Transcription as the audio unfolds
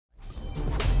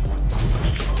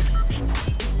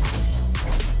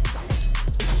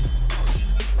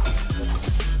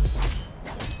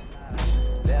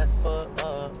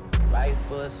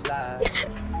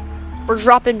We're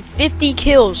dropping 50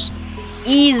 kills.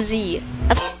 Easy.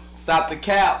 Stop the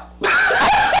cap.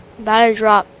 About to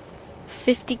drop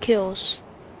 50 kills.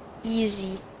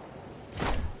 Easy.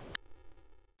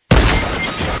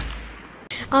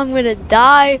 I'm gonna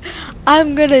die.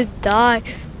 I'm gonna die.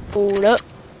 Hold up.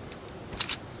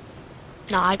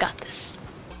 Nah, I got this.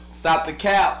 Stop the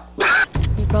cap.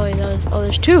 He probably does. Oh,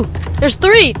 there's 2. There's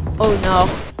 3. Oh no.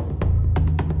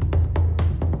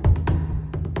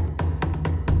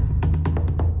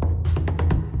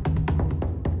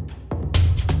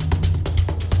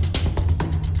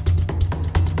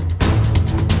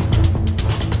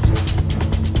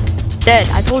 Dead.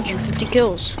 I told you, 50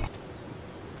 kills.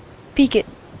 Peek it.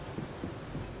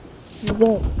 You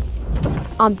won't.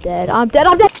 I'm dead. I'm dead.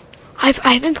 I'm dead. I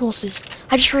have impulses.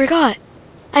 I just forgot.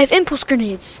 I have impulse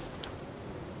grenades.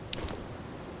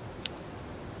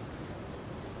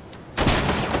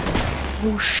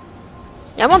 Whoosh.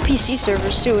 Yeah, I'm on PC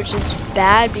servers too, which is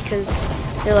bad because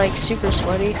they're like super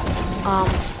sweaty.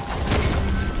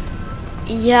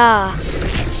 Yeah.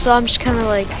 So I'm just kind of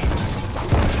like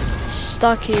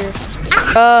stuck here.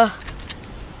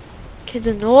 Kid's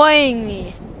annoying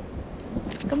me.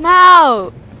 Come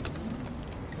out.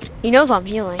 He knows I'm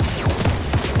healing.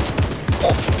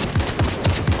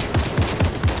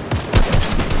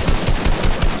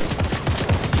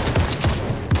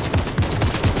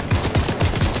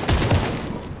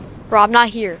 Bro, I'm not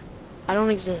here. I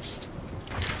don't exist.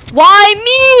 Why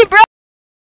me, bro?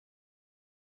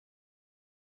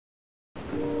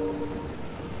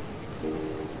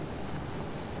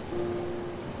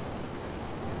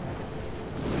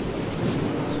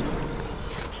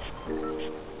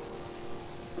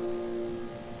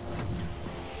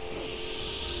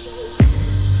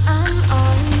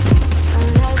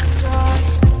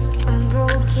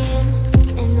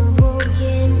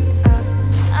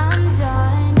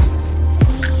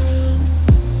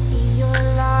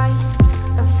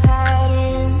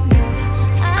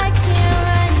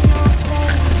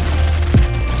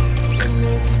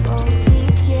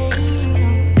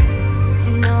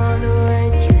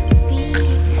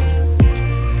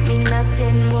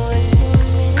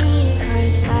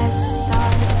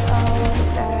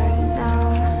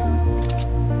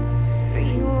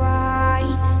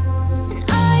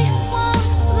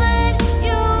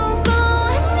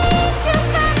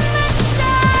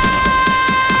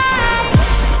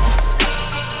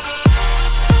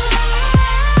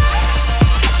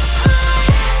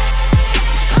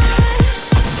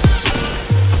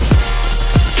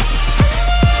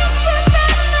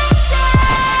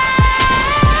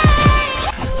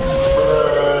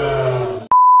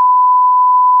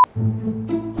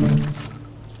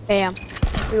 Bam.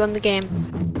 We won the game.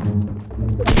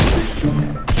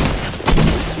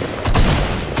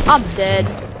 I'm dead.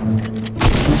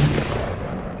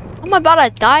 I'm about to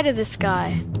die to this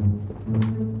guy.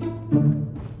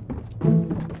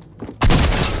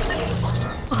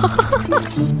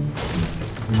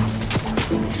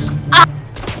 Ah!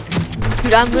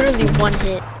 Dude, I'm literally one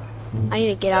hit. I need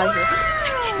to get out of here.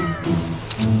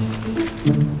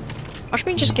 Watch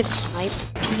me just get sniped.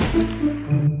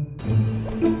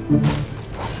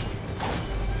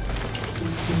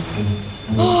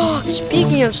 Oh,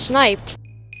 speaking of sniped.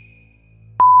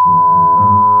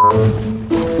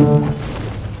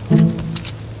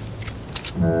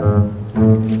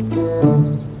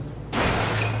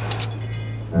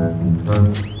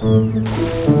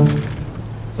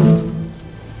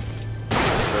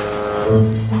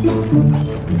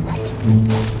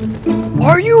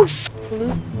 Are you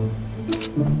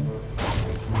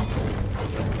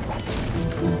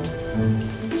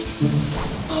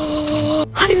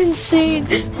I'm insane,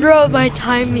 bro. My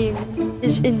timing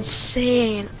is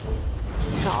insane.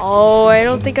 No, I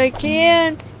don't think I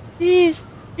can. Please,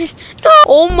 please, no.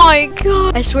 Oh my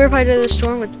god. I swear if I do the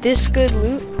storm with this good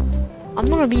loot, I'm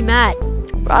gonna be mad.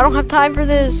 Bro, I don't have time for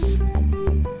this.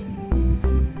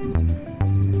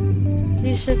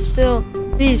 Please sit still.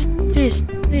 Please, please,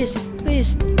 please,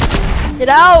 please. Get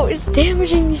out. It's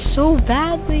damaging me so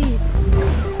badly.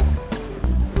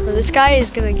 Bro, this guy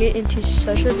is gonna get into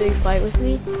such a big fight with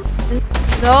me.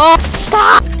 No,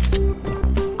 stop!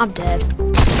 I'm dead.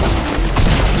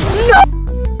 No!